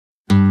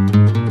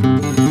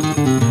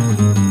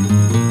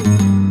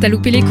T'as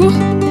loupé les cours ?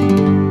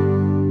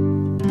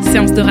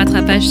 Séance de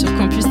rattrapage sur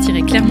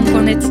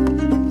campus-clermont.net.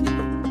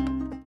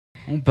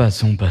 On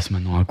passe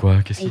maintenant à quoi ?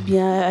 Eh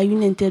bien, à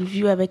une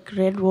interview avec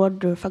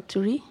Redwood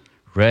Factory.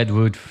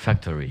 Redwood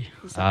Factory.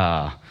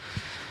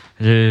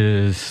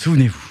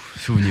 Souvenez-vous.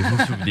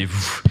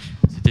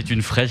 C'était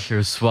une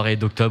fraîche soirée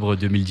d'octobre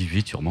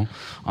 2018, sûrement.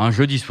 Un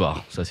jeudi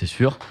soir, ça c'est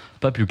sûr,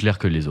 pas plus clair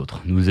que les autres.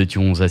 Nous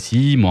étions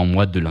assis, en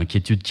moite de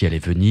l'inquiétude qui allait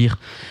venir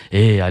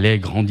et allait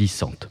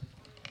grandissante.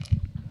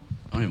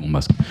 Oui, mon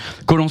masque.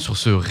 Collant sur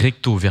ce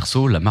recto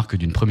verso la marque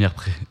d'une première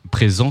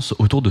présence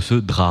autour de ce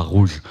drap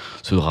rouge.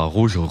 Ce drap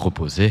rouge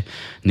reposait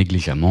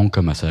négligemment,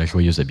 comme à sa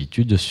joyeuse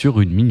habitude,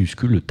 sur une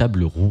minuscule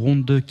table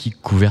ronde qui,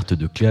 couverte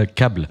de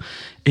câbles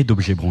et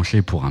d'objets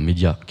branchés pour un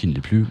média qui ne l'est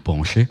plus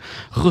branché,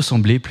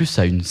 ressemblait plus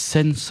à une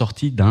scène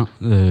sortie d'un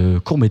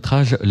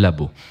court-métrage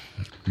labo.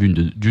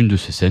 D'une de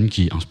ces scènes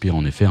qui inspire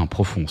en effet un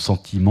profond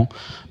sentiment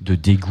de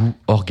dégoût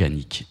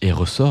organique et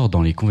ressort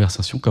dans les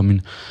conversations comme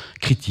une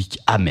critique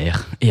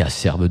amère et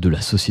acerbe de la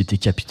société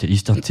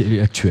capitaliste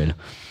intellectuelle.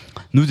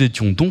 Nous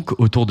étions donc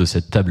autour de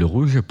cette table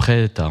rouge,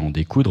 prêtes à en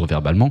découdre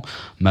verbalement,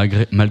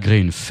 malgré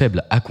une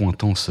faible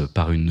accointance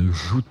par une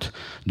joute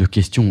de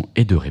questions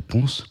et de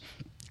réponses.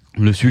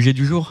 Le sujet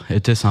du jour,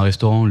 était-ce un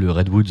restaurant, le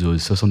Redwood,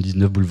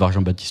 79 boulevard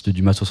Jean-Baptiste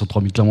Dumas,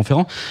 63 000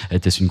 Clermont-Ferrand ?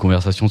 Était-ce une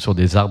conversation sur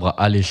des arbres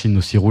à l'échine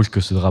aussi rouges que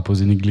ce drap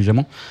posé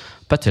négligemment ?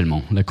 Pas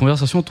tellement. La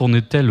conversation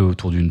tournait-elle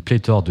autour d'une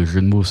pléthore de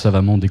jeux de mots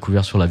savamment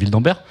découverts sur la ville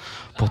d'Ambert,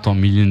 pourtant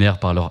millénaires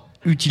par leur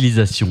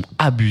utilisation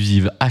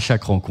abusive à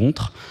chaque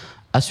rencontre ?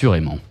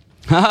 Assurément.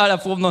 Ah, la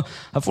fourbe,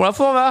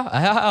 hein ?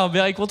 Ah,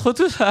 Ambert est contre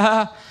tous.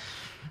 Ah,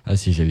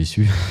 si j'avais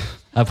su.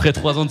 Après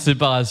 3 ans de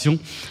séparation,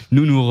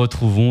 nous nous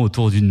retrouvons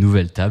autour d'une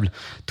nouvelle table,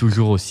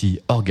 toujours aussi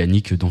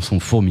organique dans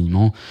son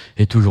fourmillement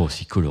et toujours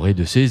aussi colorée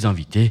de ses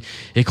invités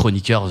et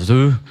chroniqueurs,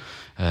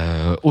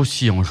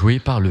 aussi enjoués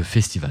par le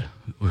festival.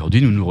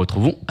 Aujourd'hui, nous nous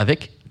retrouvons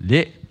avec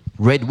les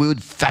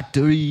Redwood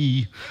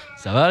Factory.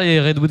 Ça va,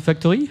 les Redwood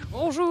Factory ?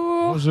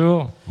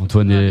 Bonjour.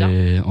 Antoine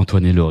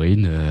et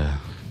Laurine,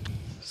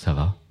 ça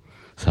va ?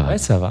 Ça va. Ouais,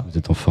 ça va. Vous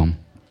êtes en forme ?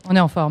 On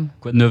est en forme.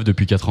 Quoi de neuf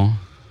depuis 4 ans ?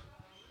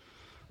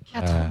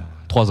 4 ans.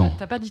 3 ans.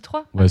 T'as pas dit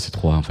 3 ? Ouais, c'est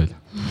 3 en fait.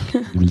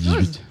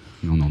 2018.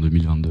 Mais on est en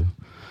 2022.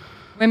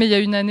 Ouais, mais il y a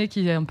une année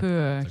qui est un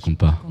peu... Ça compte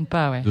pas. compte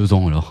pas, ouais. 2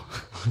 ans alors.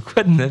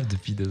 Quoi de neuf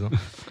depuis 2 ans ?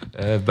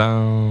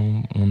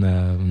 On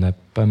a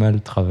pas mal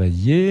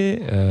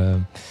travaillé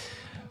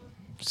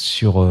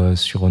sur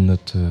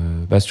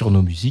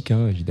nos musiques,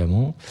 hein,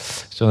 évidemment.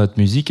 Sur notre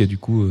musique, et du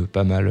coup,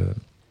 pas mal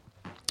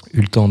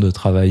eu le temps de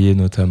travailler,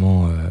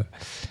 notamment...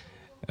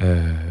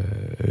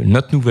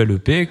 notre nouvelle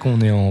EP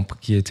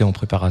qui était en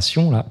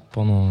préparation là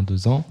pendant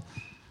 2 ans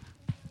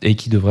et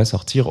qui devrait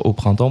sortir au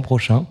printemps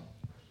prochain.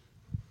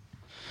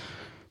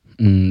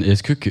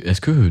 Est-ce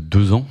que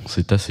 2 ans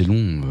c'est assez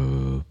long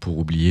pour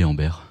oublier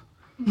Ambert ?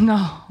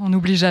 Non, on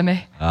n'oublie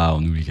jamais. Ah,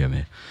 on n'oublie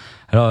jamais.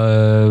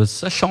 Alors,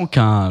 sachant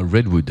qu'un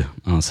Redwood,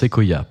 un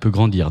séquoia, peut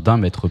grandir d'1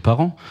 mètre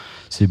par an,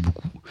 c'est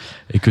beaucoup,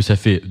 et que ça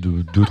fait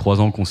 2-3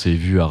 ans qu'on s'est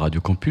vu à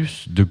Radio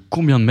Campus, de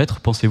combien de mètres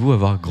pensez-vous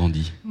avoir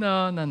grandi ?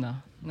 Non.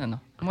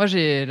 Moi,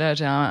 j'ai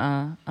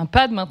un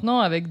pad maintenant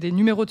avec des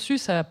numéros dessus.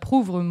 Ça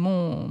prouve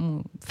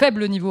mon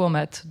faible niveau en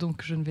maths.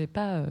 Donc, je ne vais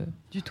pas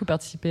du tout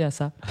participer à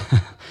ça.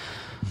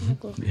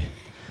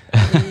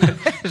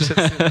 Je sais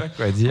pas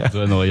quoi dire.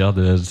 Non,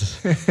 regarde.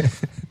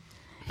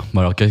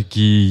 Bon, alors,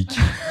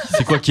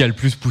 c'est quoi qui a le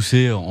plus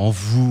poussé en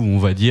vous, on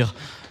va dire,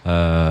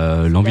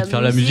 l'envie de faire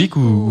la musique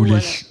ou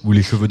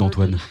les cheveux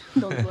d'Antoine ?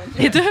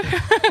 Les deux.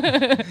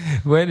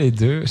 Ouais, les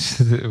deux.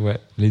 Ouais,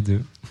 les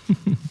deux.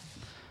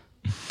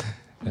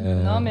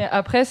 Non, mais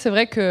après, c'est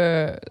vrai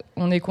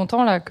qu'on est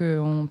content là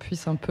qu'on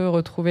puisse un peu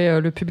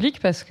retrouver le public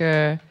parce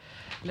que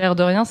l'air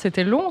de rien,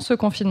 c'était long ce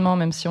confinement,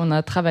 même si on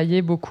a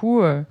travaillé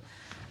beaucoup.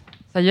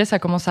 Ça y est, ça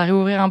commence à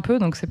réouvrir un peu,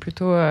 donc c'est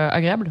plutôt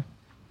agréable.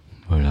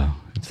 Voilà,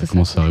 ça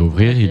commence à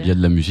réouvrir. Il y a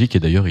de la musique et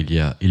d'ailleurs il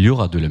y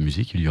aura de la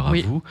musique. Il y aura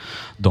vous.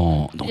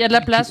 Il y a de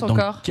la place dans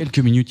encore. Quelques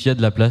minutes, il y a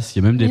de la place.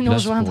 Il y a même des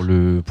places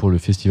pour le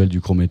festival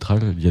du court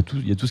métrage. Il y a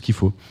tout ce qu'il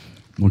faut.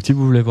 Donc si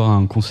vous voulez voir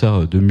un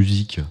concert de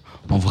musique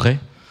en vrai.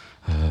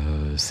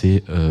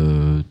 C'est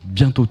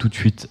bientôt tout de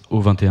suite au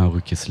 21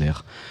 rue Kessler.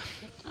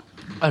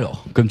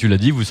 Alors, comme tu l'as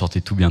dit, vous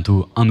sortez tout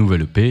bientôt un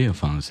nouvel EP,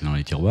 enfin c'est dans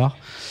les tiroirs.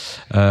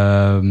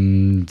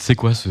 C'est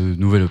quoi ce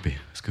nouvel EP ?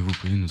 Est-ce que vous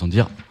pouvez nous en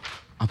dire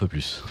un peu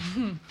plus ?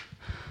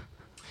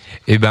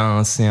 Eh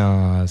ben, c'est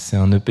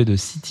un EP de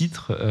 6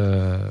 titres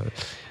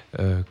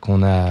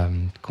qu'on a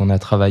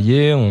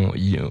travaillé.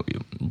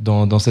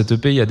 Dans cet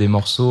EP, il y a des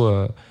morceaux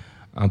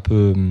un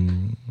peu...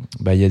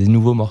 il y a des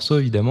nouveaux morceaux,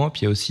 évidemment,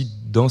 puis il y a aussi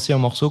d'anciens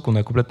morceaux qu'on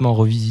a complètement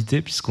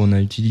revisités, puisqu'on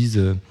a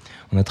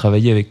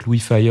travaillé avec Louis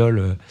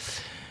Fayol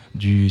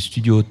du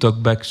studio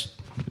Talkback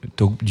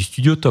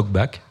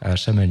à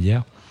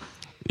Chamalières.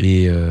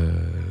 Et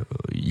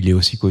il est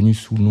aussi connu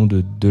sous le nom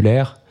de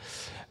Delair.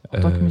 En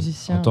tant que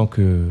musicien. En tant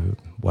que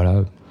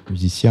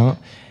musicien.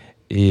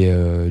 Et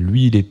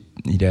lui,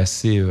 il est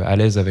assez à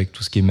l'aise avec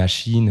tout ce qui est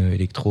machine,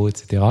 électro,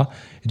 etc.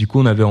 Et du coup,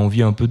 on avait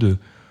envie un peu de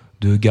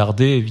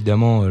garder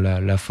évidemment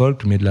la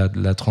folk, mais de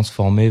la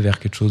transformer vers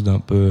quelque chose d'un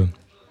peu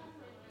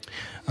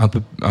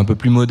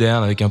plus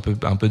moderne, avec un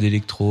peu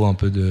d'électro, un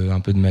peu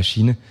de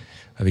machine,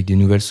 avec des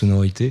nouvelles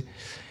sonorités.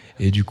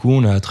 Et du coup,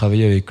 on a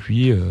travaillé avec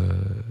lui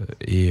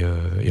et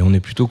on est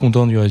plutôt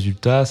content du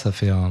résultat. Ça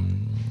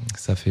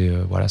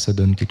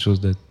donne quelque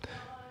chose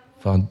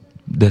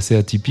d'assez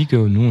atypique.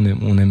 Nous,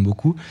 on aime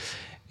beaucoup.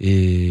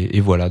 Et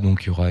voilà,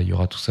 donc il y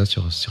aura tout ça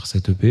sur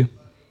cette EP.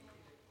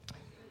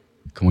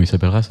 Comment il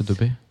s'appellera cette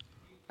EP ?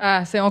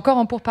 Ah, c'est encore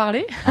en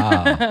pourparlers.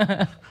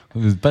 Ah,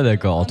 vous n'êtes pas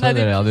d'accord. Antoine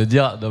a l'air de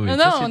dire. Non,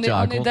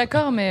 on est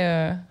d'accord,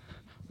 mais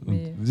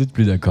vous n'êtes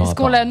plus d'accord. Est-ce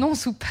qu'on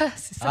l'annonce ou pas,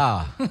 c'est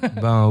ça?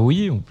 Ben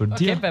oui, on peut le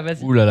dire. Bah,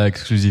 vas-y. Ouh là là,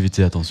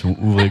 exclusivité, attention,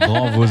 ouvrez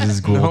grand vos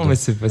esgourdes. Non, mais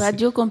c'est pas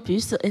Radio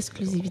Campus,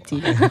 exclusivité.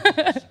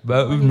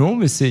 Non,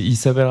 mais il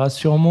s'appellera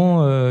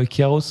sûrement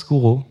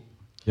Chiaroscuro.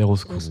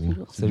 Chiaroscuro.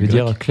 Ça veut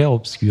dire clair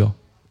obscur.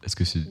 Est-ce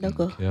que c'est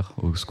clair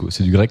obscur?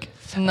 C'est du grec?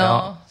 Non,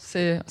 alors,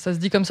 ça se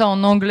dit comme ça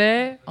en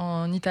anglais,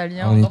 en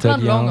italien, en dans italien, plein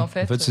de langues en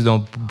fait. En fait, c'est dans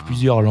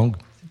plusieurs langues.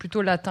 C'est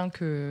plutôt latin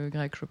que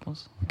grec, je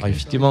pense. Alors,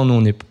 effectivement, nous,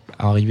 on est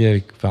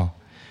arrivé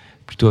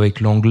plutôt avec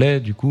l'anglais,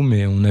 du coup,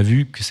 mais on a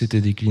vu que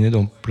c'était décliné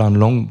dans plein de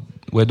langues,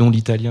 dont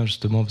l'italien,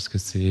 justement, parce que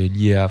c'est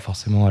lié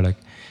forcément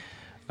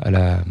à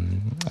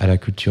la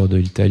culture de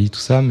l'Italie, tout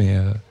ça, mais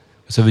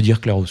ça veut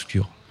dire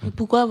clair-obscur. Et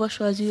pourquoi avoir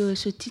choisi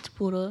ce titre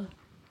pour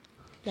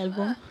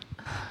l'album?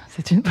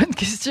 C'est une bonne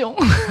question.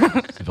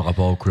 C'est par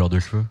rapport aux couleurs de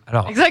cheveux?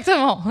 Alors,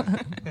 exactement.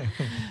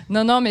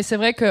 Non, mais c'est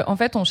vrai qu'en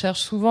fait, on cherche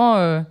souvent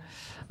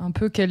un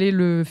peu quel est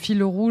le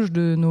fil rouge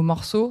de nos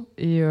morceaux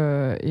et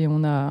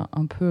on a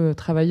un peu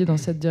travaillé dans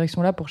cette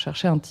direction-là pour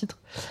chercher un titre.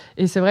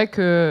 Et c'est vrai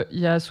qu'il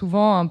y a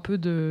souvent un peu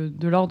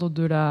de l'ordre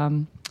de la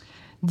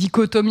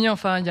dichotomie.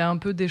 Enfin, il y a un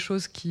peu des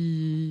choses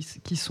qui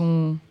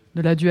sont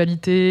de la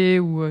dualité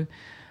ou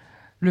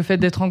le fait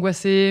d'être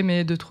angoissé,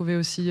 mais de trouver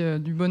aussi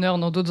du bonheur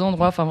dans d'autres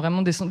endroits. Enfin,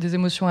 vraiment des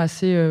émotions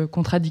assez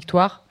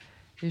contradictoires.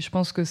 Et je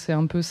pense que c'est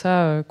un peu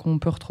ça qu'on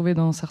peut retrouver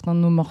dans certains de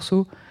nos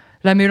morceaux.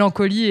 La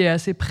mélancolie est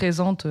assez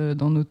présente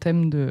dans nos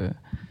thèmes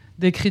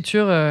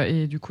d'écriture.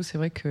 Et du coup, c'est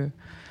vrai que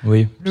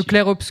oui. Le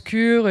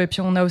clair-obscur. Et puis,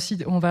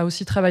 on va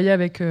aussi travailler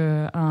avec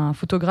un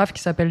photographe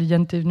qui s'appelle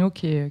Yann Thévenot,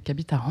 qui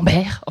habite à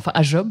Ambert, enfin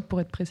à Job, pour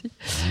être précis.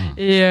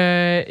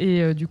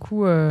 Et du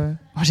coup,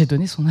 j'ai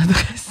donné son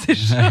adresse. C'est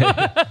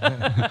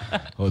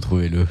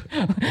Retrouvez-le.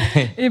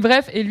 Et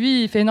bref, et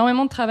lui, il fait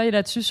énormément de travail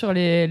là-dessus sur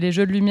les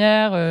jeux de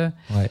lumière,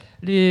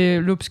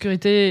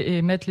 l'obscurité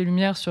et mettre les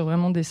lumières sur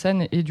vraiment des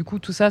scènes. Et du coup,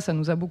 tout ça, ça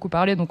nous a beaucoup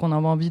parlé. Donc, on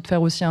avait envie de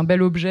faire aussi un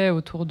bel objet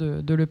autour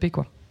de l'EP,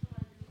 quoi.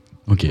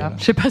 Ok. Voilà.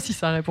 Je sais pas si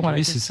ça répond à la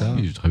question. Oui, c'est ça.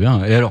 Oui, très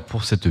bien. Et alors,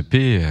 pour cette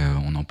EP,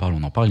 on en parle.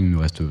 Il nous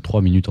reste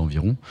 3 minutes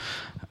environ.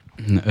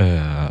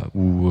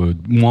 Ou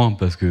moins,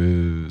 parce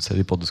que ça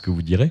dépend de ce que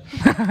vous direz.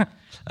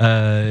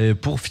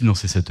 Pour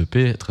financer cette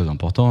EP, très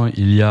important,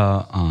 il y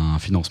a un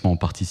financement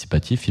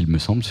participatif, il me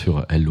semble,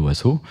 sur Hello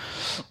Asso.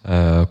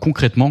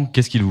 Concrètement,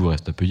 qu'est-ce qu'il vous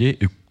reste à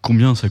payer et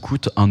combien ça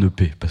coûte un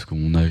EP? Parce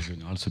qu'on a en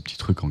général ce petit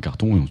truc en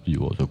carton et on se dit,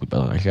 ça coûte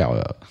pas très cher.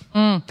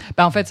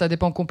 En fait, ça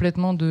dépend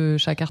complètement de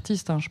chaque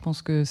artiste. Je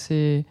pense que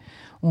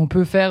on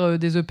peut faire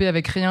des EP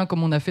avec rien,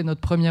 comme on a fait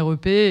notre premier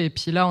EP. Et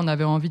puis là, on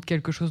avait envie de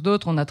quelque chose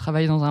d'autre. On a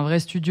travaillé dans un vrai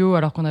studio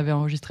alors qu'on avait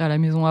enregistré à la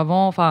maison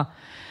avant. Enfin,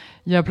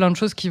 il y a plein de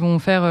choses qui vont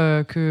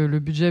faire que le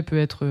budget peut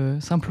être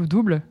simple ou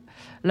double.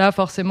 Là,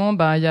 forcément,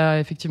 il y a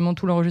effectivement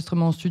tout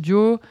l'enregistrement en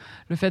studio,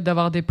 le fait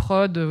d'avoir des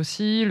prods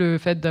aussi, le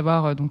fait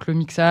d'avoir donc le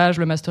mixage,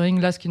 le mastering.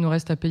 Là, ce qui nous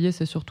reste à payer,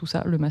 c'est surtout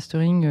ça, le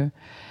mastering,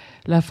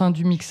 la fin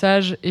du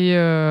mixage et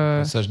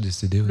le pressage des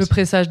CD aussi. Le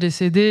pressage des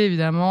CD,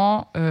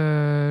 évidemment,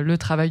 le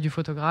travail du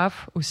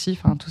photographe aussi,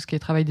 enfin tout ce qui est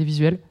travail des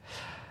visuels.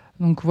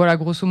 Donc voilà,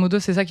 grosso modo,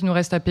 c'est ça qui nous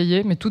reste à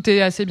payer. Mais tout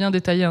est assez bien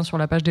détaillé sur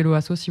la page d'Hello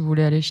Asso si vous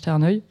voulez aller jeter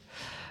un œil.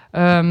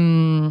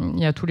 Il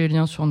y a tous les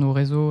liens sur nos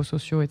réseaux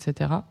sociaux,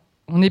 etc.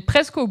 On est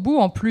presque au bout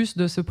en plus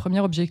de ce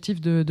premier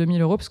objectif de 2 000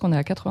 €, parce qu'on est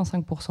à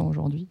 85%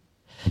 aujourd'hui.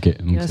 Okay,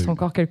 donc il reste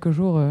encore quelques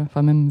jours,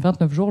 même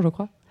 29 jours, je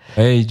crois.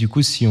 Et du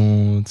coup, si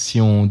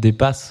on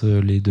dépasse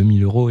les 2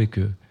 000 € et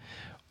que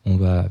on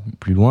va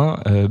plus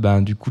loin,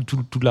 du coup,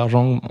 tout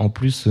l'argent en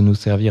plus nous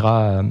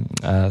servira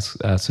à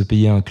se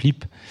payer un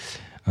clip.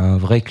 Un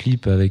vrai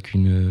clip avec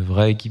une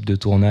vraie équipe de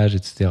tournage,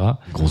 etc.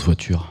 Grosses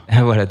voitures.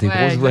 Voilà, des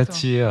grosses exactement.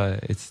 voitures,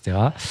 etc.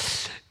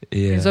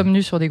 Et, les hommes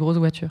nus sur des grosses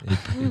voitures.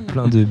 Et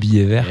plein de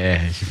billets verts.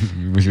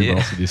 Je vais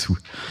balancer des sous.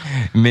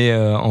 Mais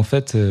en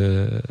fait,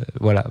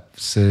 voilà,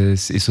 et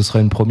ce sera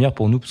une première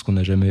pour nous, parce qu'on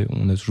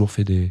a toujours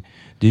fait des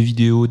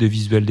vidéos, des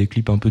visuels, des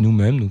clips un peu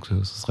nous-mêmes, donc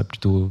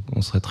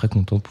on serait très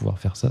content de pouvoir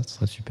faire ça, ce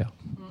serait super.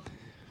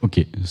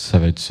 Ok, ça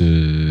va être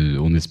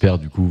on espère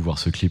du coup voir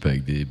ce clip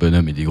avec des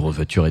bonhommes et des grosses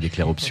voitures et des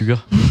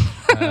clairs-obscurs.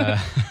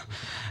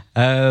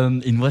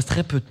 Il nous reste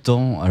très peu de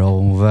temps,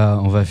 alors on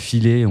va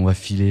filer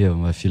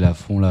à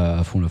fond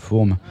la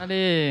fourme.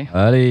 Allez,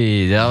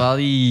 c'est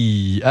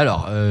parti.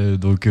 Alors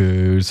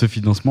ce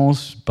financement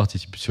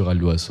participe sur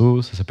Hello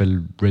Asso, ça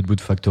s'appelle Redwood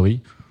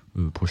Factory,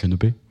 prochaine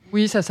EP.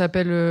 Oui, ça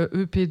s'appelle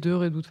EP2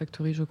 Redwood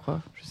Factory, je crois.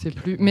 Je sais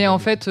plus. Mais en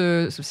fait,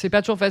 c'est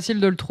pas toujours facile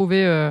de le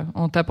trouver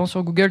en tapant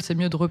sur Google. C'est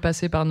mieux de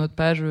repasser par notre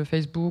page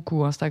Facebook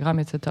ou Instagram,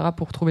 etc.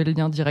 pour trouver le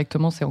lien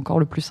directement. C'est encore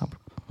le plus simple.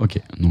 Ok,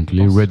 donc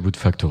les Redwood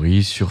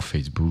Factory sur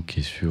Facebook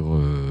et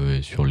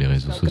sur les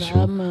réseaux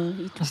sociaux.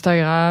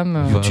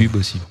 Instagram, YouTube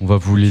aussi. On va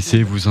vous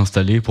laisser vous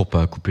installer pour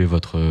pas couper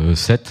votre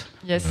set,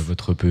 yes.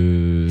 votre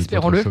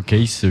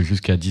showcase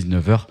jusqu'à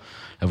 19h.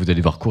 Là, vous allez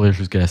devoir courir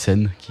jusqu'à la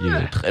scène qui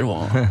est très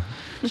loin,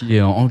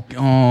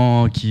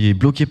 qui est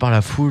bloquée par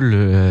la foule.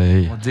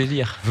 En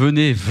délire.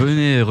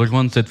 Venez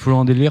rejoindre cette foule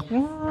en délire.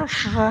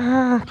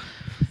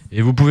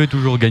 Et vous pouvez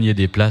toujours gagner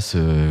des places,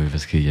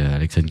 parce qu'il y a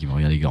Alexandre qui me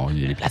regarde,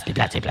 les places.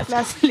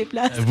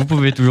 Vous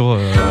pouvez toujours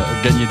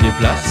gagner des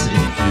places. Et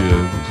puis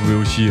vous pouvez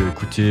aussi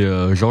écouter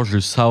Georges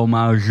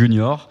Saoma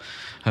Junior,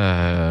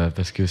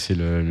 parce que c'est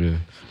le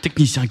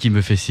technicien qui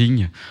me fait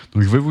signe.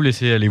 Donc je vais vous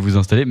laisser aller vous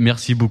installer.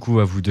 Merci beaucoup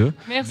à vous deux.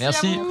 Merci.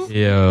 À vous.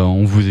 Et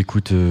on vous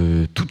écoute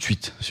tout de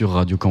suite sur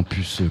Radio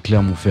Campus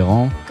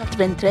Clermont-Ferrand.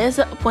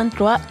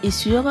 93.3 et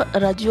sur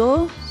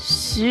Radio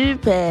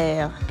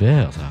Super.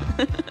 Super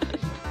ça.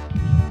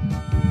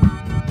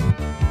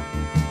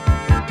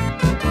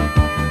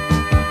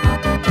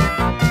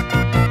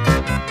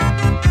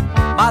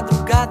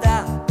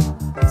 Madrugada,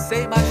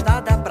 sem mais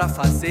nada pra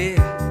fazer,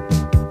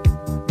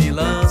 me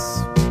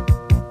lanço,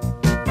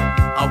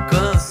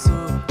 alcanço,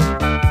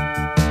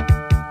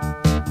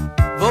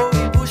 vou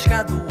em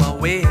busca do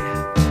auê,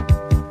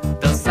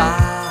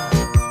 dançar,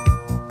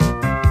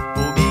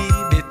 vou me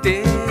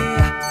meter,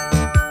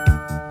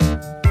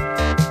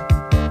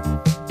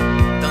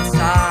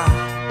 dançar,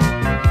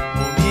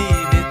 vou me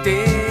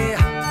meter,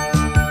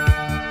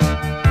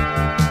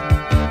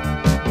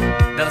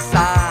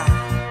 dançar.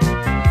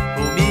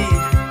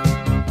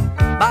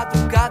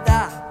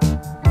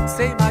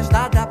 Sem mais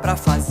nada pra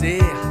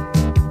fazer,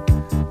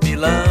 me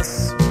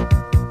lanço,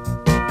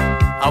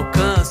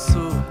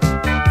 alcanço,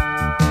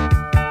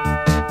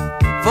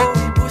 vou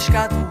em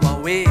busca do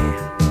auê,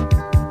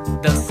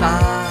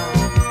 dançar,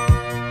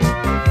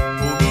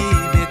 vou me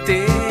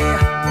meter,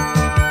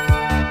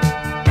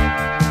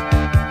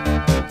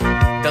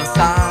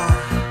 dançar,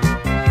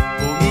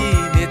 vou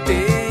me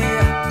meter,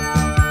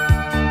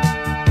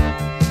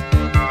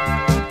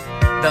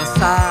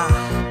 dançar.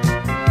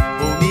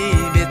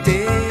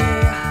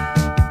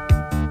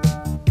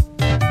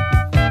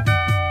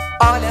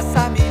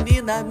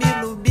 Me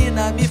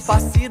ilumina, me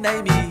fascina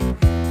e me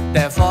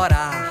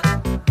devora.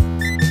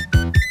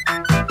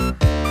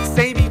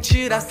 Sem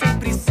mentira,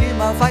 sempre em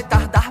cima. Vai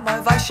tardar,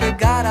 mas vai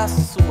chegar a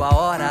sua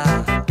hora.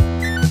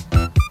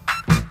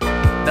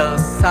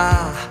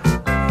 Dançar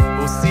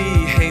ou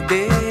se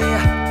render.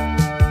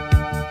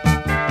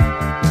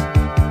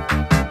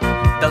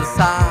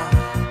 Dançar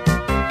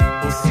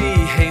ou se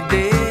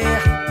render.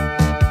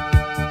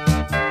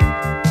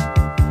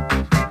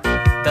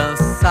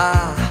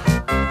 Dançar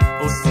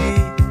ou se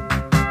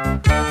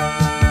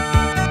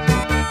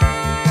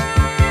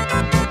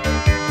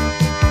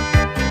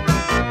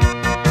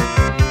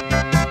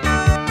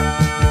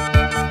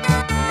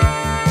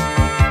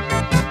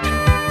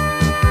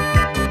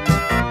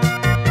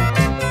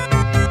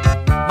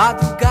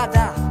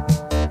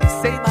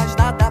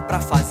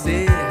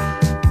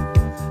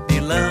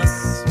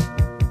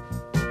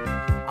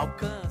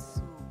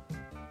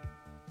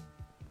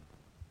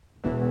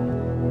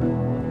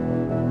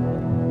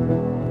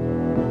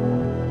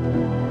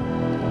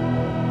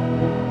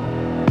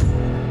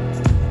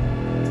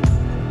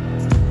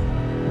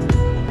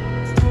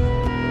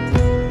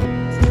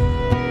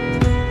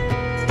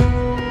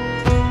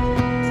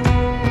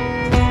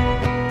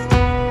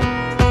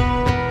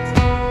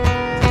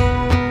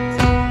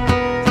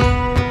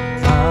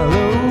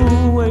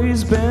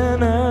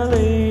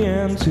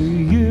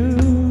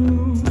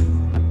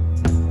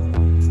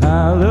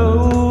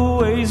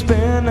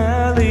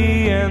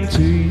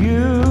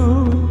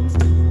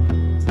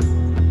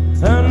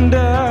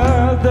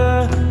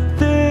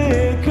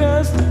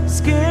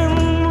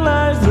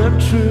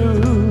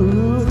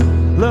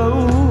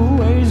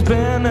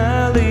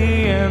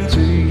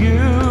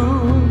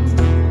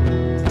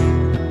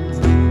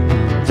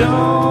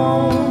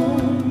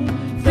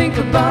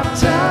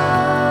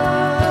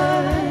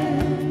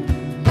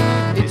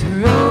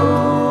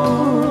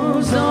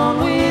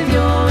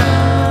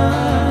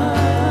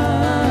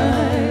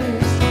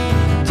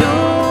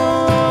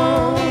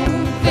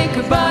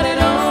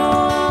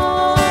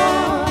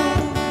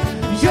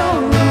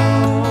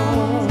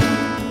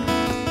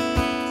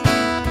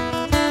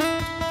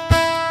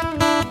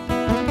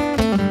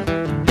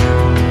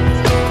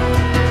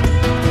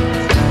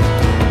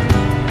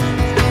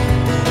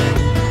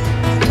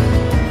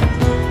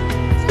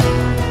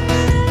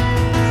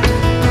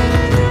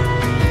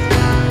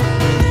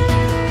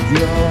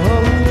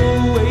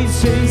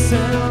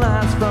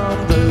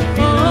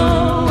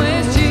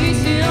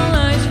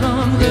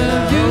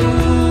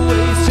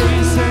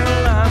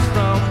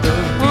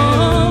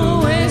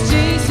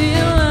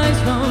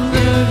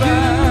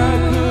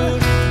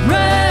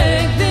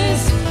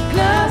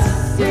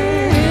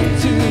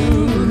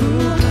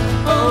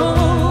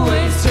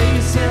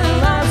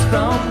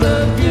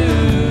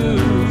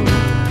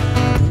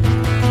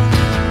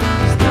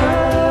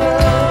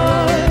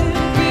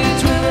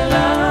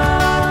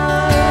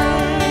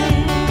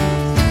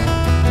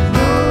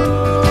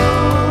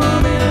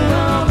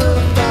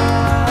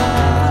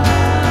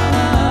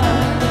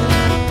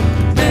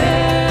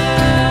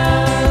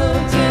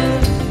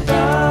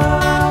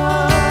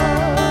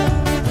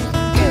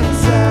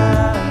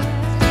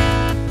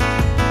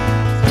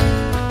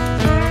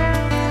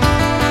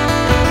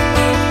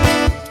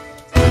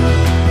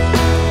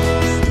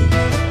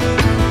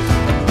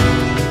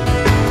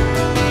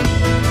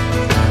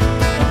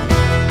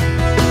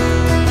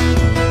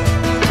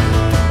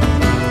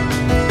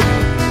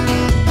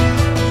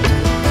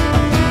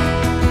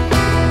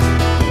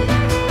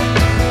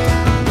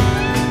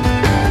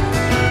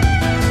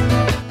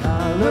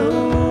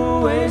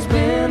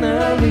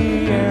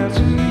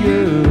to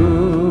you.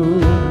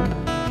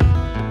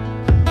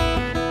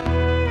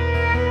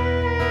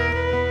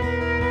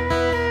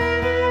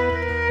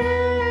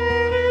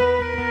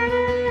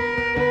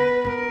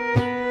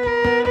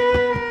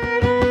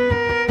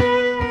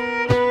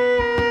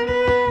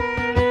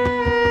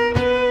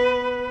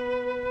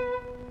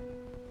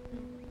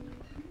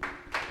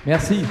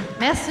 Merci.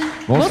 Merci.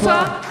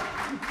 Bonsoir.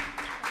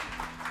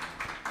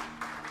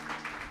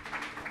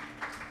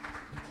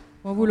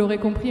 Bon, vous l'aurez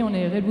compris, on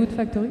est Redwood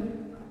Factory.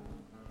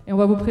 Et on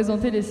va vous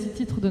présenter les 6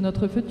 titres de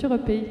notre futur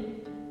EP.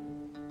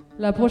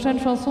 La prochaine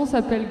chanson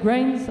s'appelle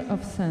Grains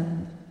of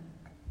Sand.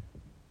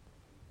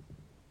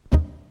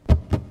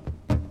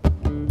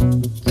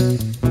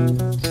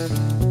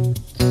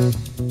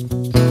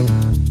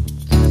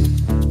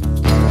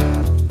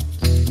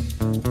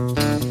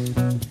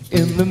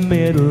 In the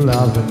middle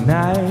of the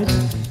night,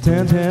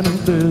 tinted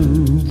and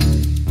blue,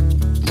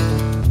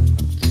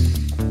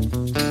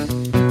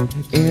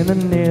 in the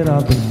need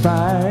of the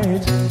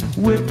fight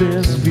with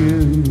this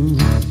view.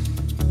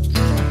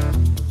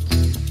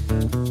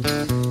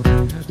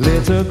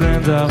 Little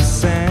grains of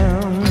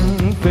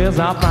sand fills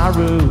up my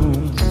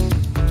room,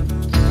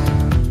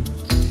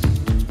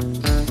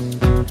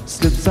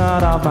 slips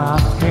out of my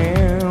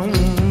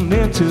hand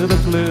into the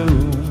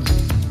gloom.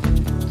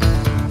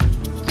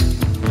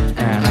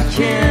 And I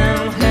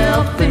can't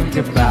help think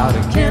about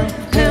it, can't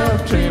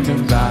help dreaming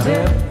about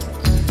it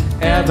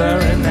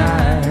every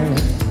night.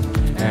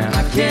 And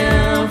I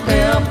can't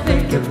help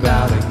think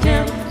about it,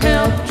 can't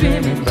help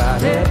dreaming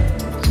about it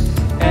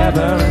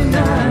every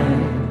night.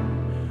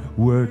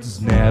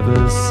 Words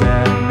never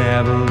said,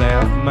 never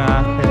left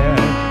my head.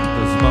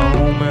 Those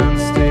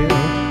moments still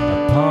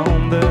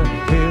upon the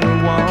hill,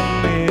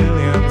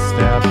 1,000,000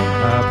 steps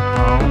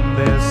upon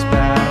this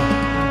path,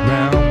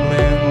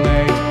 rambling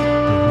late,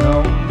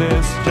 alone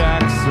this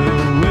tracks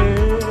away.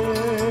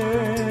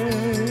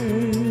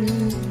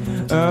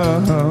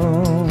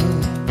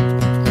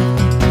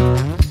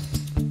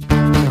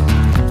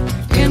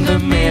 In the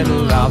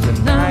middle of the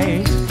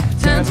night,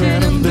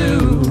 tinted and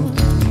blue,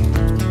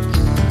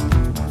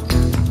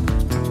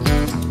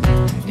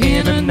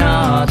 in and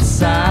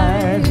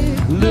outside,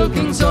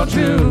 looking so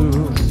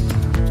true.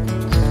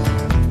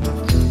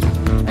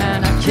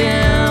 And I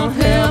can't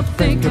help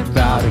think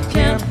about it,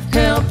 can't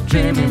help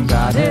dreaming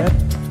about it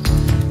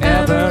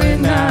every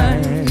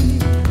night.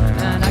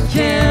 And I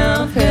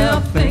can't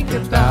help think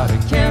about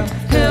it, can't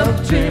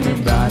help dreaming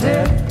about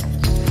it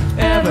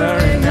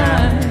every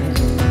night.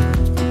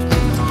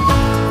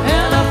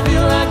 And I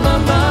feel like my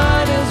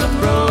mind is a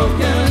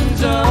broken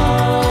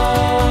doll,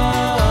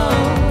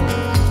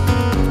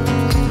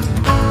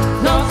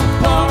 lost and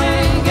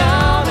pouring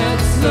out and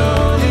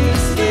slowly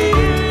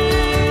sleep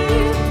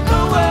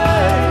away.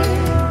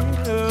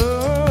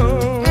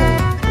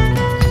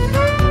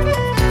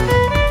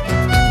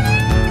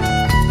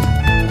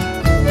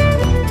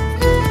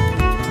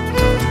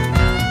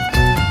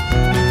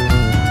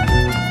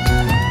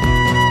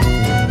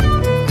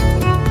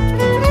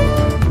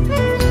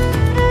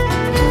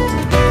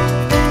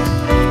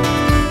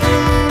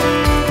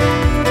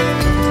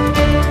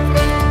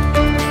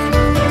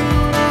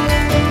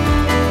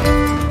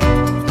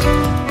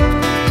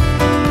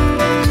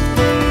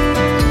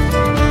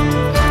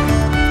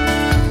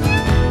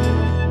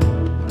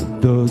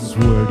 Those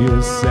words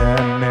you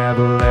said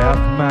never left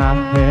my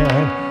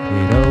head.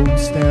 It all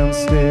stands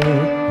still,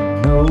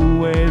 and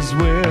always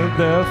with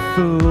the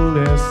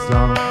foolish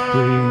song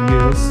we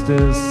used to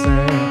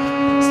sing.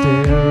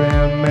 Still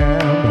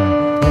remember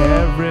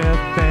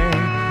everything,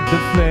 the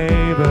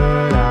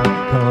flavored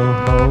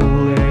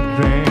alcoholic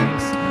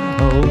drinks,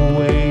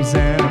 always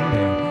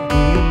ending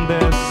in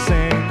the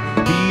sink.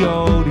 The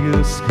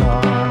odious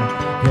scar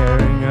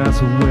carrying us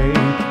away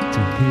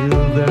to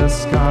heal the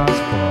scars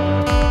for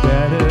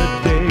better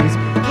days.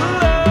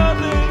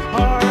 Loving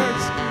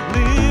hearts,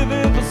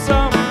 leaving for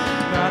some,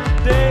 not a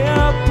day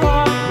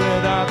apart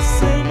without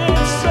singing.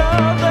 Show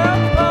the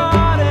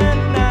party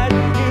night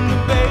in the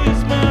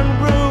basement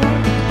room.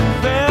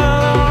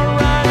 Felt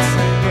alright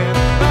singing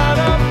out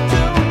of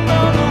tune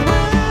on the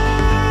wind.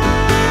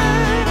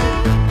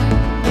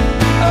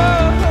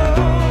 Oh,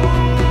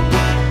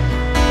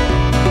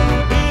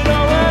 it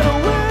all went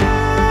away.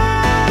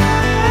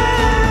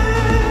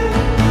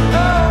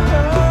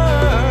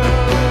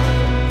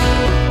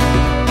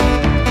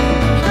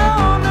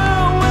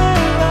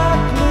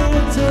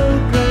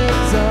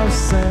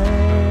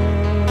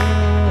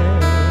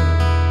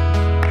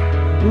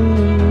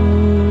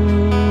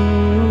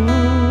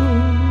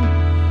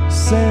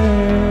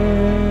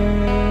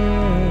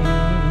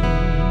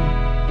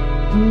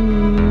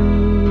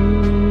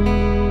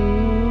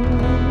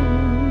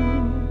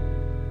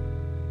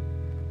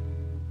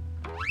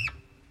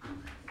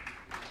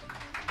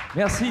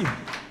 Merci.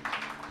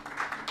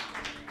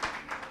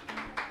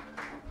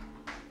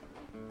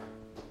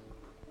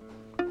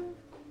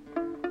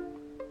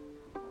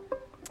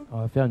 On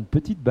va faire une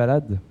petite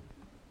balade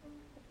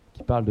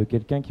qui parle de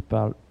quelqu'un qui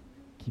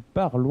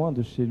part loin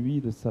de chez lui,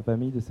 de sa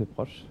famille, de ses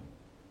proches.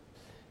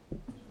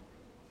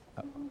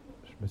 Ah,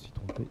 je me suis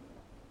trompé.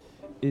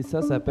 Et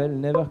ça s'appelle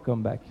Never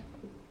Come Back.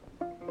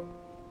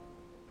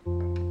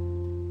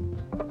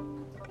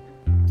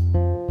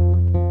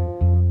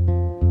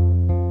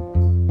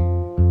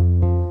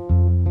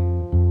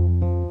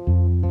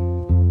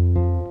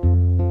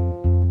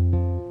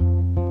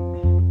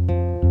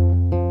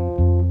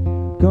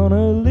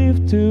 Gonna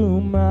leave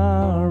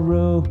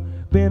tomorrow,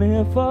 been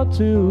here for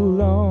too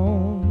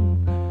long.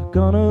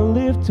 Gonna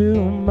leave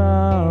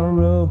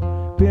tomorrow,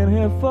 been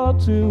here for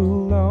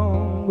too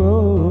long.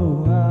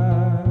 Oh,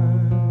 I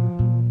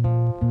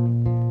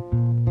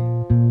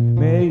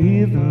may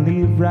even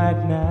leave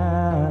right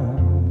now.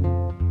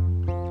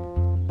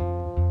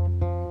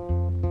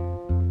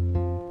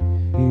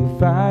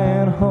 If I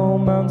ain't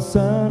home on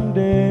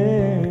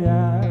Sunday,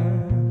 I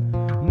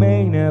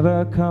may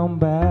never come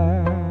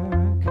back.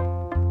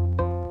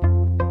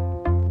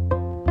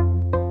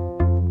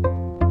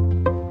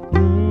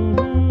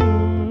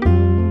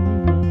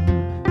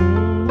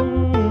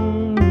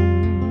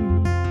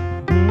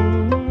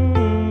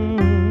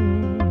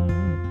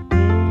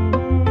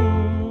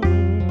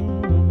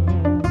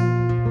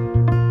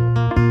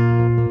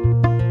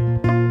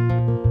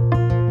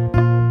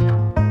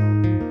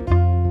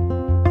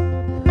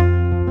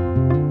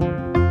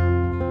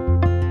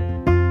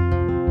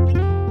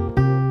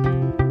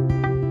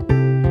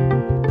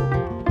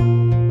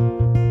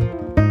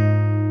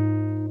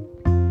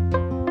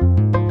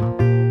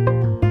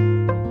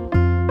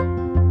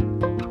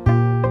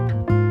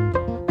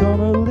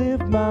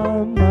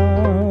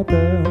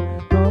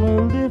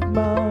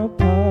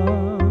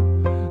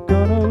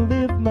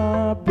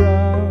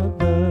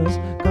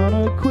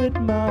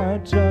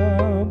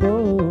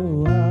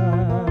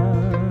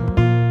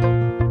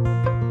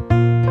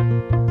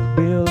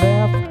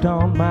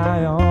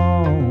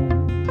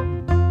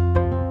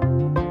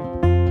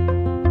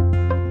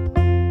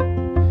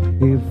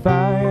 If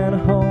I ain't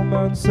home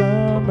on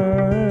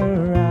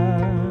summer,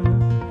 I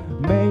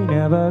may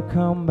never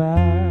come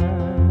back.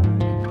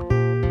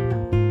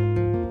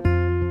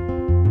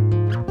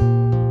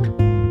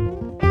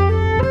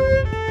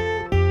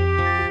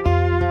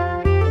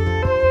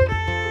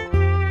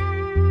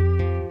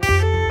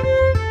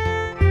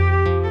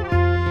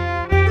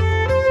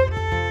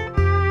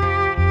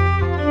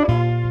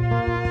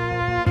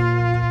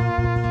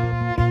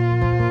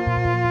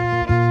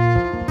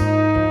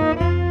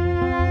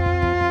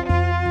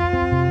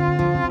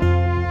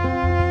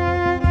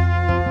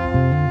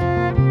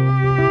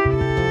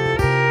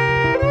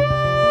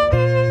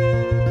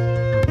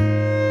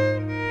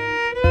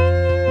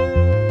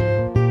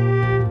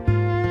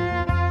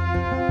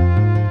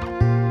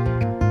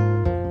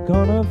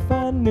 Gonna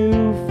find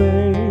new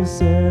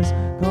faces,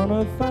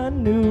 gonna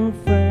find new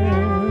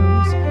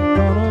friends,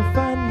 gonna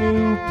find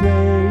new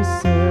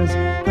places,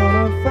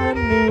 gonna find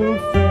new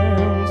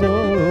friends.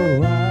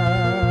 Oh, I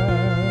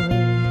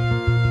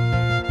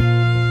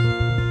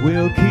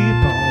will keep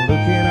on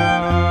looking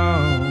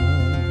on.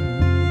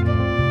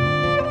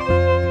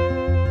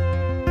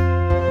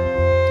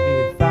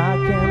 If I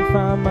can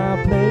find my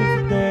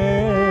place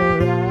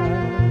there, I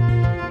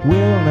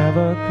will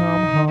never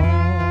come home.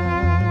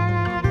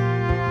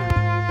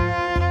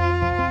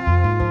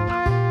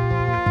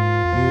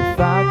 If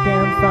I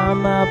can't find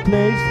my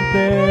place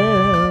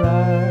there, I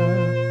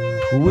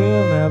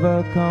will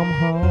never come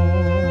home.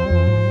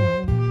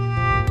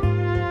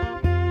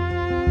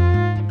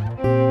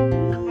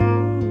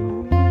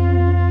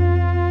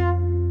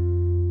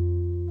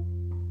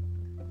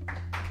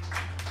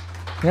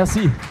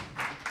 Merci.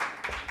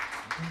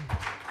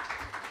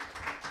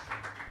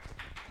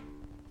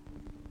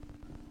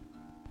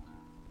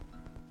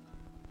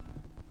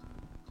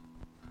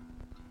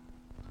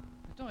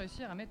 Peut-on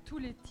réussir à mettre tous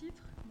les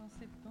titres dans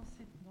le temps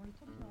qui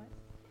nous reste?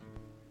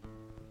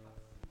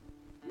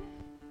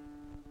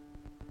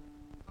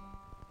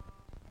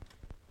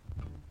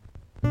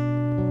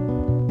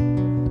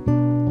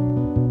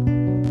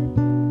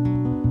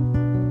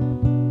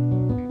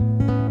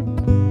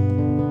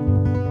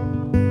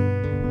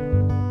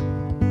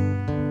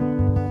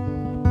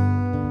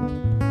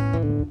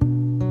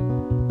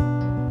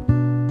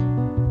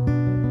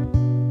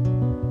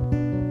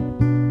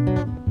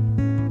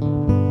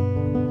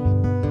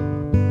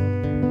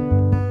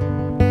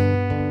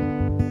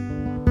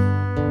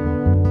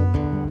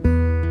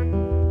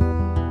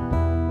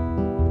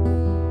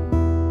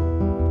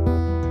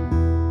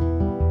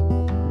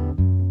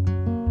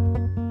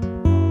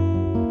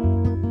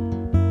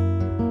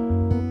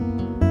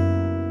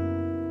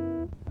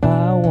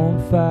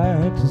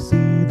 Fight to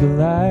see the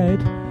light,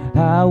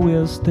 I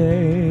will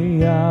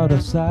stay out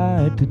of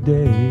sight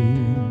today.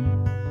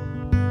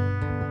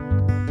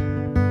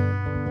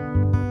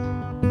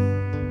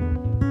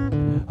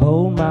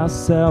 Hold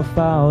myself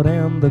out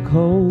in the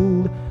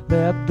cold,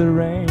 let the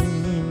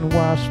rain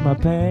wash my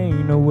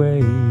pain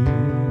away.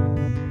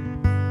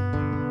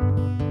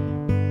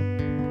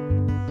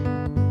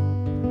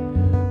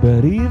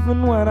 But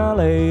even when I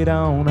lay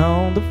down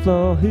on the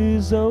floor,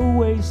 he's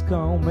always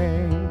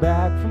coming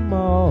back from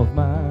all of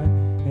my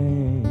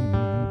angst.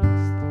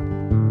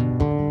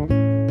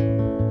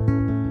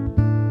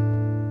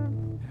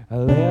 I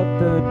let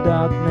the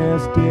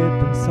just deep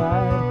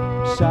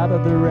inside, shatter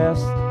the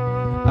rest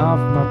of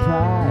my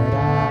pride.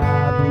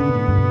 I bleed.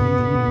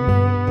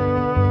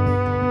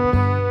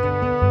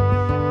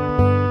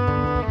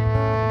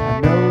 I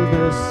know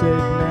the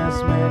sickness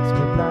makes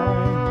me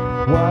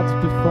blind. What's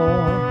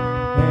before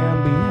and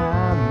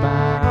behind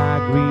my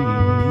greed?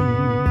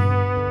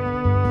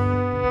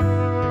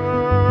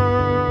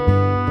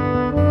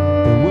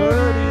 The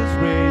world is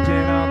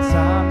raging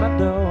outside my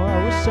door.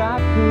 I wish I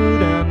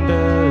could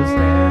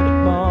understand it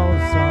more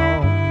someday.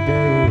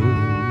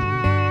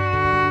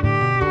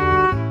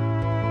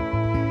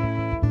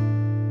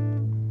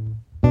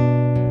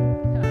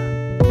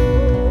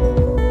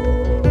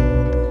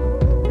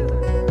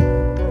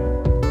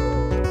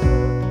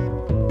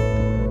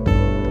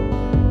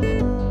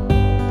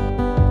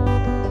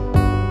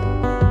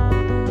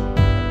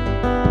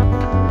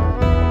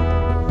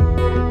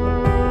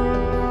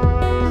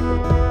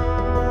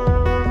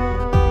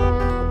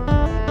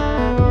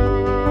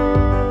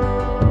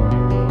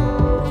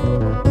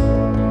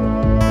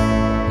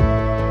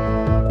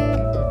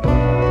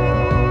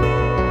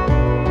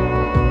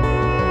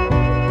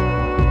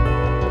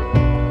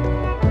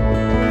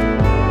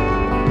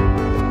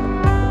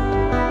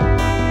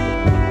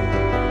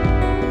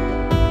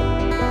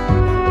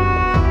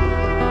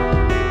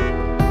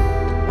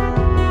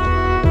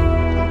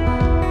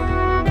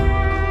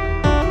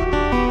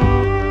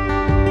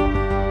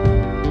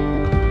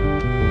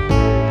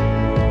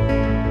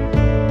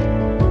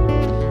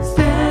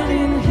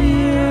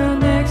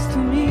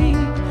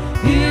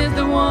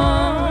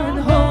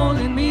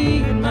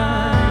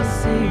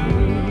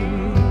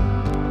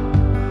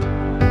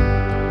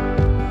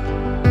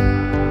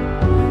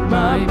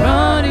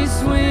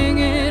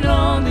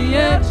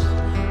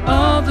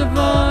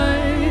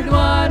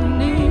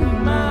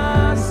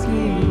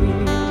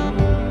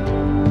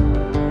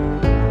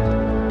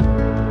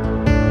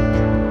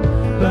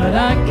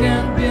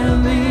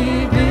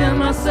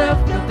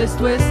 This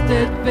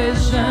twisted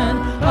vision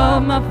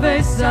of my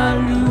face, I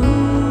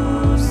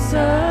lose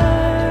sight.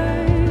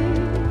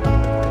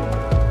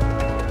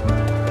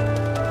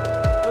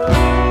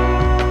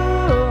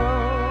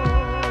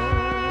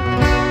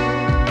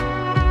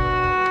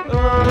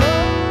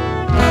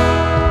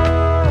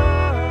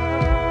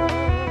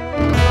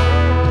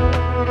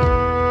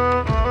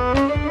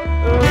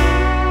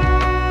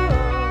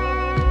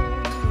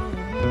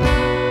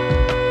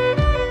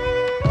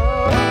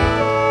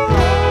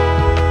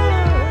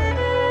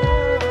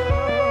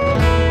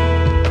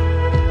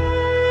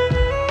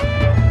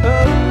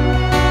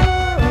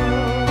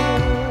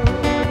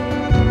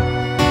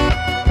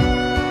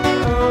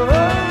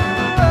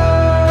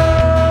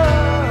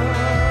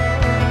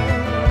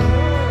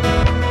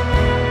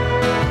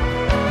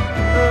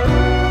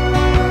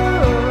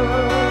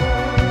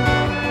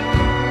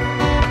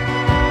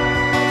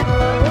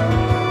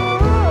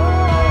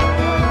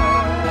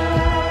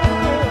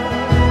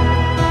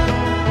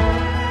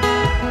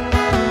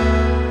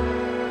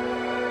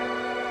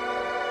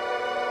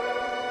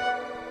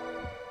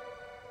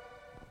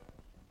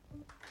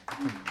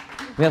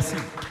 Merci.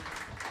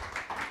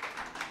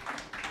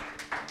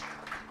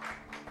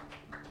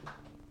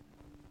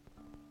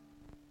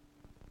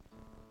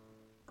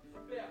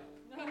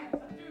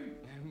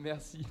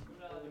 Merci.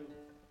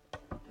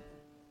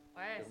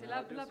 Ouais, c'est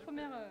la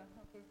première.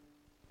 Un peu.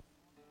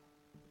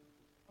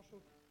 En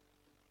chaud.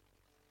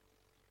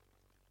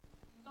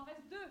 Il t'en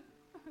reste 2.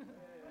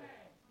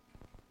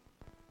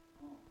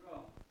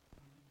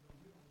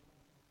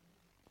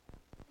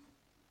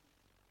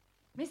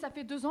 Mais ça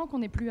fait 2 ans qu'on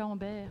n'est plus à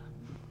Ambert.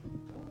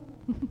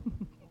 Il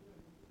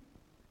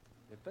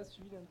n'a pas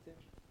suivi l'inter.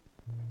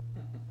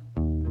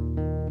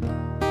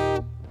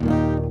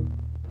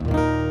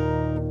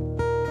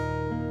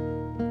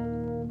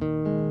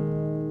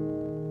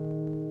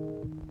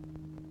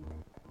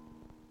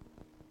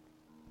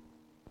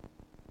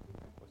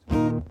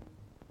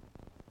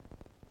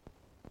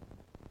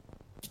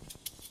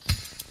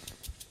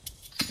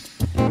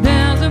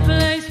 There's a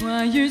place where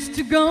I used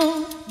to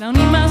go, down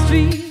in my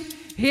street,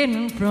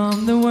 hidden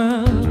from the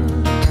world.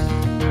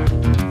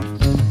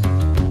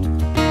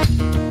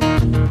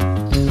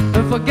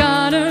 A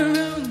forgotten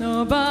room,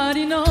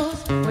 nobody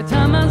knows what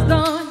time has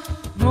done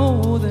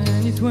more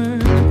than its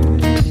worth.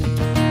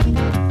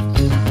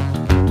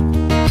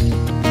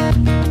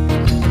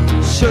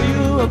 Show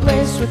you a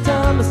place where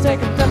time has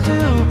taken time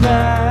to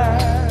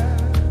pass,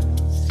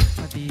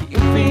 where the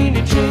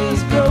infinite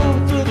trees grow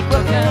through the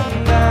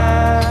broken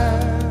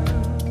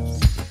glass.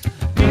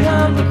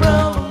 Behind the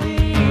brown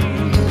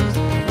leaves,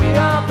 we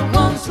are the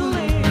ones who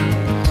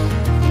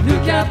live.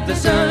 Look at the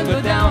sun go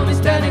down,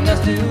 it's telling us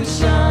to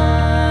shine.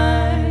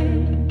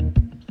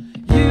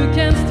 You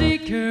can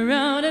stick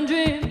around and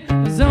dream,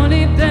 there's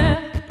only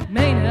that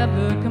may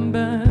never come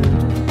back.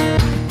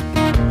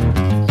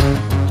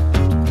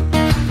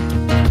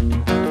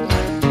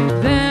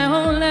 They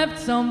all left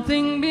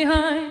something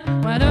behind.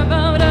 What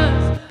about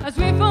us as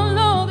we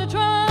follow the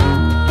trail?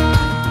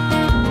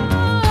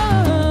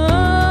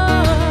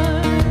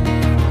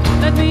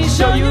 Let me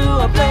show you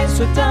a place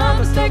where time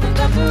has taken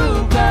time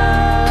to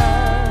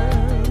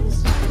pass,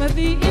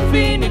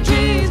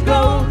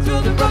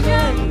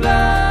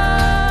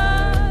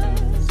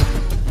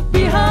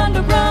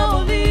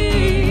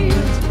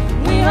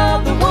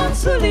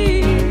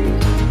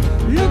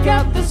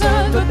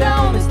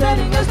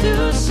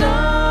 to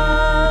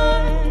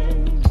shine.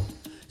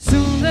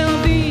 Soon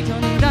they'll be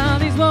turning down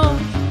these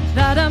walls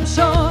that I'm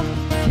sure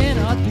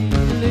cannot be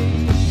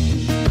delayed.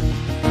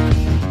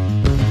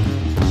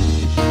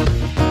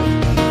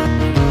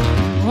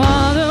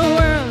 While the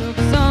world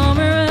looks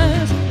somewhere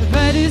else,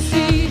 ready to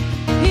see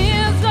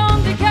is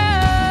on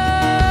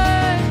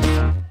decay.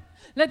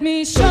 Let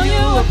me show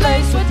you a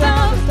place where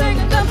time is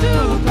taking them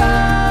to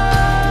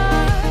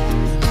rise,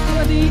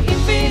 where the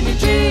infinite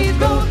trees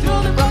grow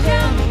through the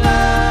broken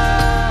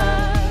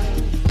glass.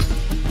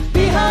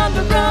 Behind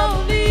the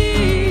brown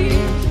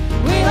leaves,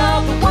 we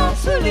have the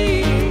ones to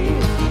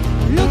leave.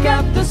 Look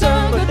at the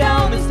sun go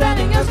down, it's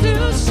standing us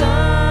to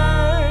shine.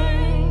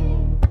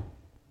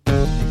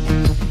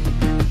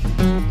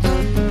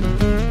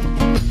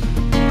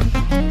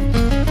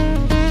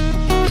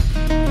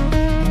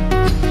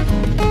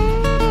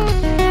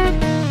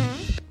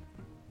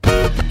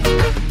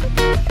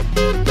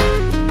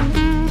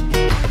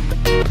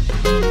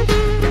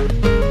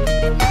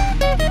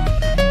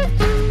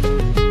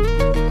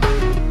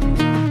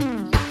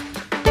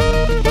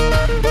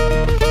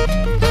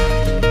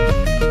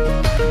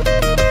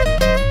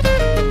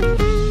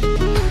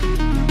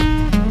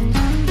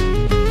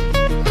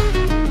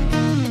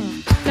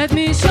 Let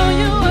me show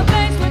you a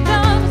place where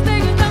time is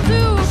taking them to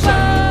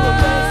shine.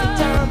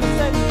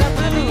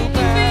 Where the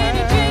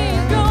infinite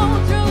trees go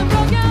through the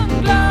broken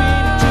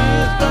glass.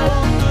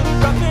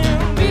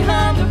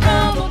 Behind the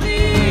brown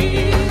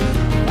leaves,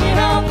 we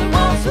have the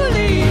ones who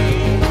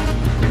leave.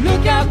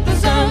 Look at the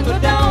sun go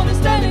down, it's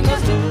telling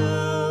us to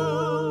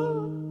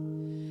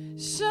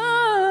shine.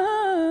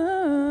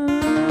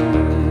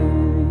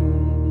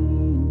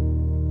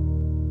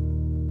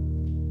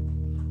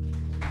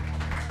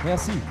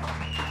 Merci.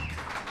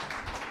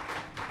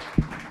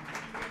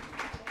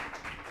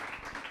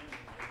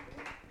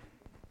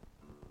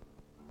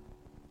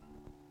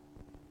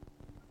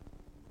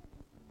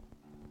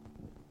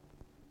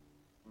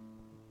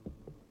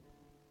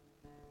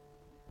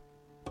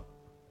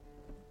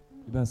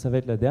 Eh ben, ça va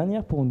être la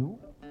dernière pour nous,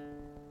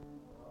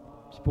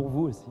 puis pour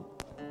vous aussi.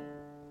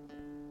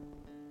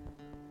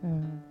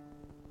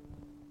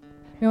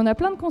 Mais on a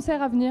plein de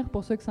concerts à venir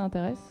pour ceux que ça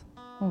intéresse.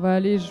 On va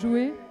aller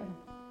jouer.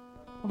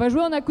 On va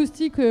jouer en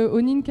acoustique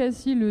au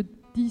Ninkasi le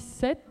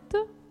 17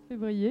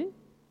 février.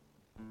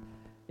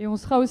 Et on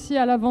sera aussi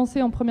à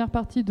l'avancée en première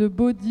partie de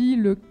Body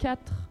le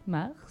 4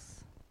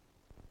 mars.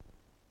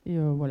 Et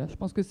voilà, je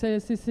pense que c'est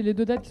les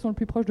deux dates qui sont le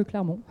plus proches de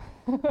Clermont.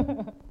 Voilà.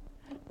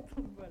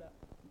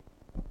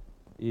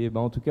 Et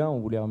ben, en tout cas, on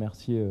voulait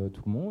remercier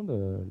tout le monde,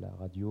 la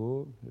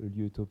radio, le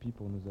lieu Utopie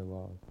pour nous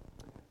avoir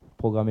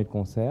programmé le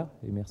concert.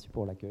 Et merci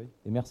pour l'accueil.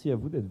 Et merci à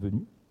vous d'être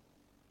venus.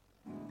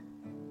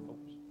 Oh,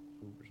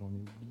 j'en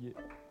ai oublié.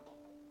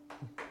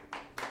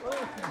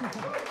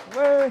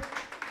 Ouais.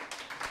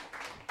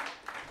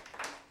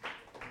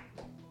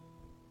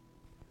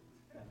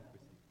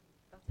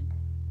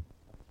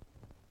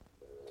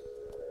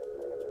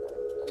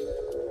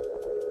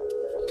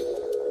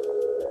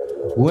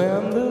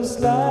 When the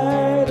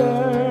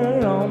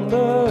slider on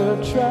the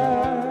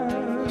track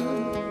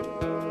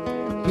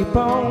keep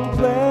on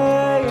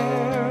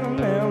playing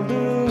and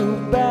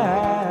look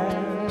back,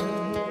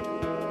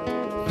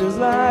 feels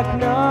like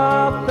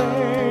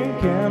nothing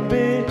can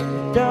be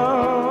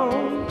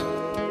done.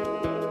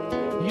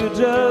 You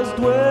just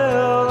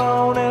dwell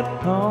on it,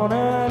 on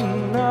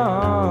and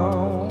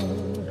on.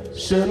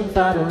 Shouldn't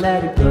try to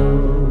let it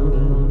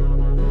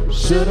go.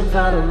 Shouldn't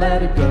try to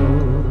let it go.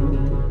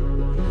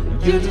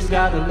 You just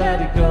gotta let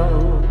it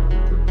go.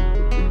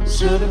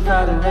 Shouldn't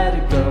try to let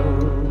it go.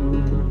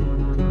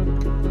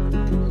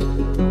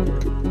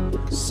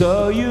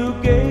 So you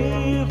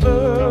gave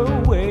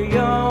away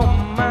your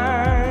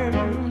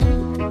mind.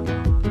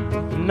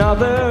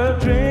 Another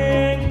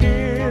drink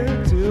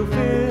here to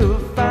feel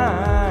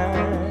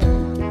fine.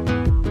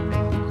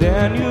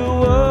 Then you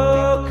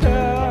woke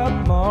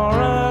up more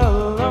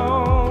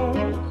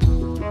alone,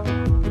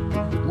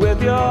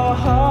 with your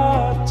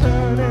heart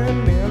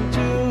turning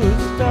into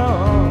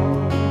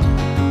stone.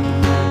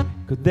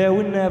 'Cause they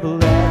would never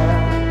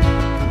let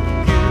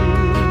you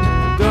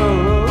go.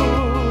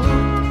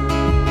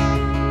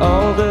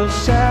 All the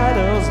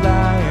shadows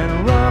lying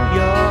around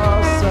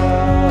your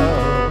soul,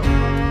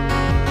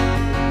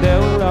 they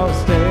will all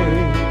stay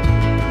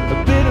a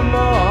bit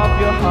more of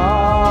your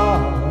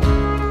heart.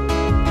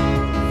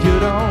 If you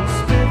don't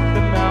spit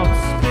them out,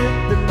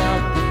 but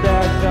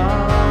they're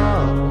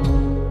gone.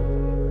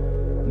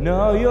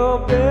 No,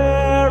 you're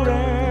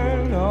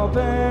bearing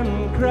open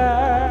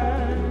cracks.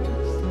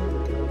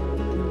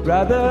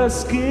 Rather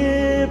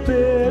skip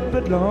it,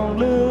 but don't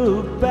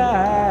look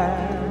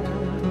back.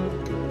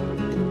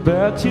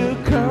 But you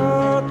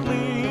can't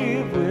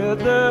leave with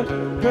the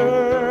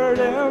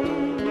hurting.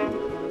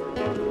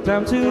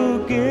 Time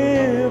to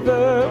give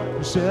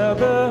up, share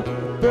the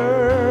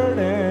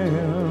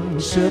burden.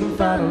 Shouldn't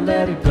try to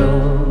let it go.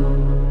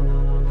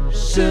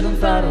 Shouldn't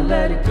try to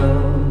let it go.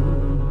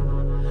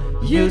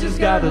 You just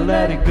gotta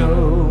let it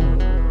go.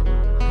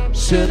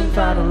 Shouldn't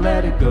try to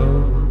let it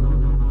go.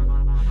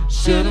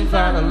 Shouldn't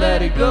try to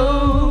let it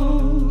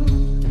go.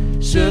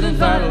 Shouldn't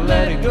try to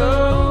let it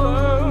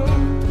go.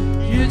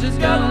 You just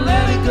gotta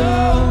let it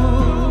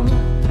go.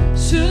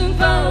 Shouldn't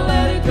try to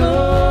let it go.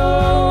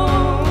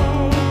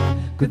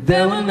 'Cause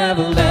they will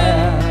never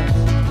let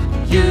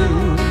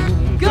you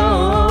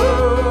go.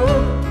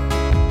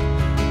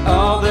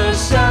 All the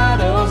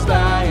shadows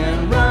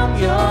lying around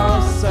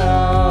your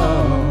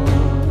soul,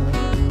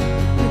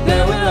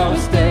 they will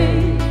always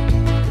stay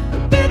a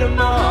bit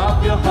more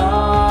of your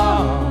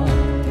heart.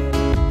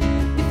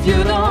 If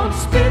you don't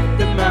spit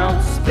them out,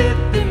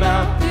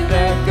 till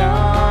they're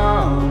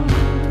gone.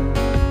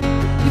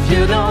 If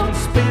you don't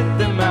spit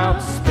them out,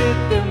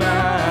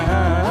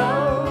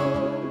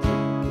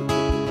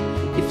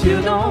 if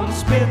you don't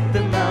spit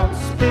them out,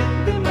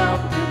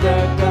 till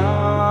they're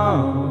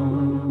gone.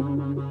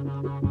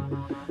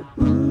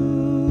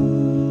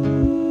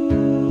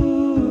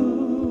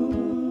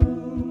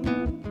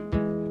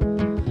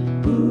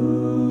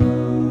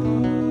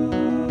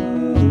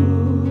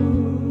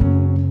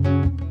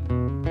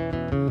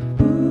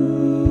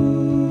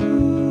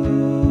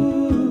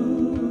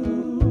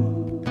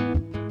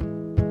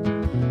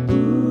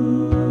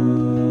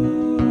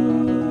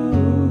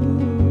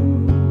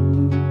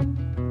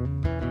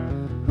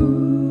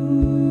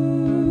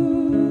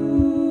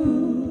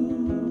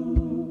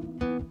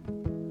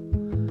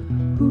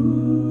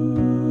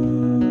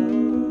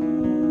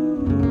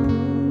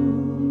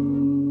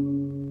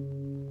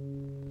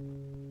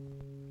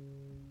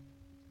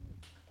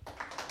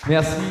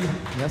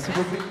 Merci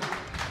beaucoup.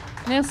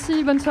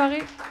 Merci, bonne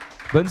soirée.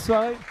 Bonne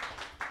soirée.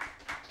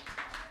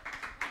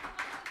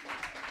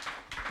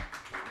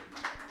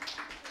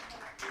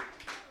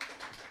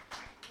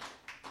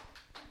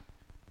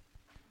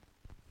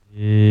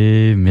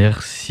 Et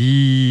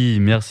merci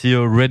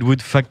au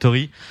Redwood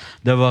Factory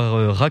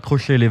d'avoir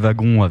raccroché les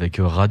wagons avec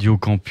Radio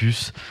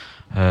Campus,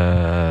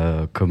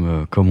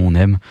 comme on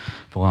aime,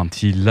 pour un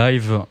petit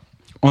live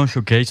en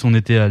showcase. On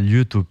était à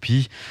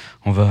Lieu-Topie.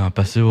 On va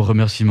passer aux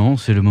remerciements.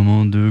 C'est le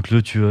moment de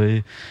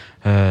clôturer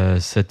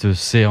cette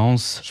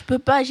séance. Je peux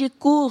pas, j'ai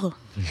cours.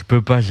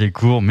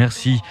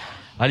 Merci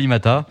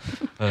Alimata.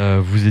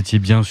 Vous étiez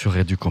bien sur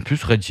Radio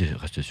Campus.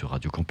 Restez sur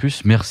Radio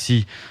Campus.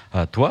 Merci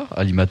à toi,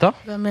 Alimata.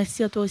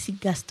 Merci à toi aussi,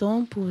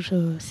 Gaston, pour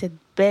cette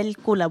belle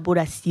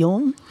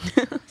collaboration.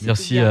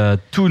 Merci à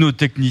tous nos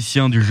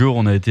techniciens du jour.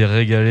 On a été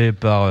régalés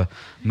par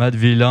Matt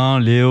Villain,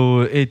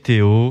 Léo et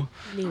Théo.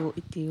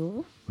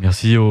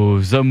 Merci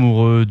aux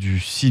amoureux du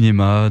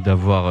cinéma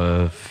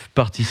d'avoir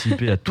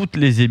participé à toutes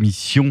les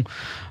émissions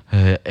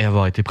et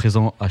avoir été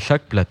présents à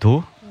chaque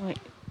plateau. Oui.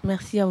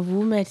 Merci à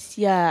vous,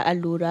 merci à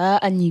Laura,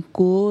 à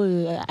Nico,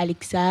 à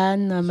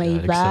Alexandre, à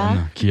Maïva.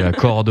 Qui a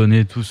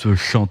coordonné tout ce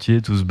chantier,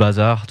 tout ce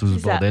bazar, tout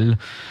ce bordel.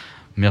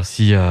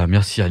 Merci à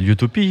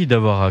Lieu-Topie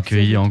d'avoir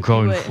accueilli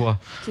encore une fois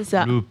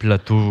le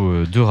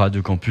plateau de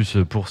Radio Campus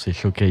pour ses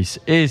showcases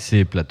et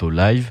ses plateaux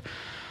live.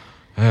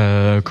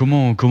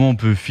 Comment on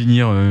peut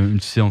finir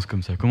une séance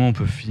comme ça? Comment on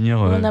peut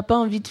finir On n'a pas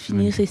envie de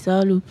finir, c'est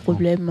ça le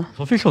problème. On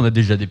s'en fiche, on a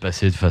déjà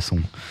dépassé de toute façon.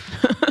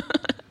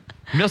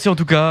 Merci en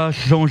tout cas,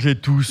 changez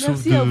tout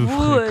sauf de fréquence.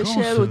 Merci à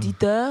vous, chers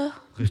auditeurs.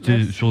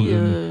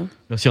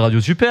 Merci Radio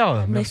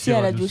Super. Merci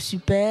à Radio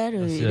Super.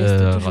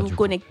 Restez toujours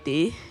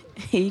connectés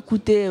et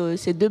écoutez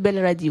ces deux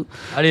belles radios.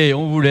 Allez,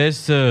 on vous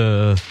laisse.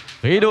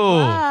 Rideau. Au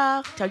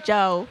revoir. Ciao,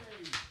 ciao.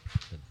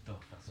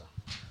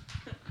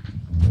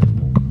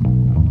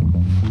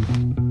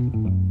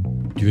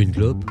 Tu veux une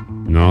clope?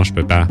 Non, je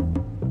peux pas.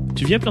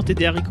 Tu viens planter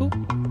des haricots?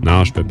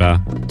 Non, je peux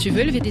pas. Tu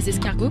veux lever des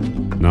escargots?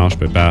 Non, je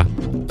peux pas.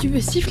 Tu veux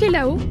siffler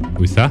là-haut?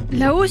 Où ça?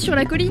 Là-haut sur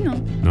la colline?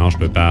 Non, je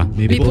peux pas.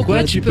 Mais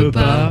pourquoi tu peux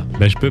pas?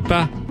 Bah, je peux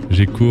pas.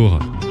 J'ai cours.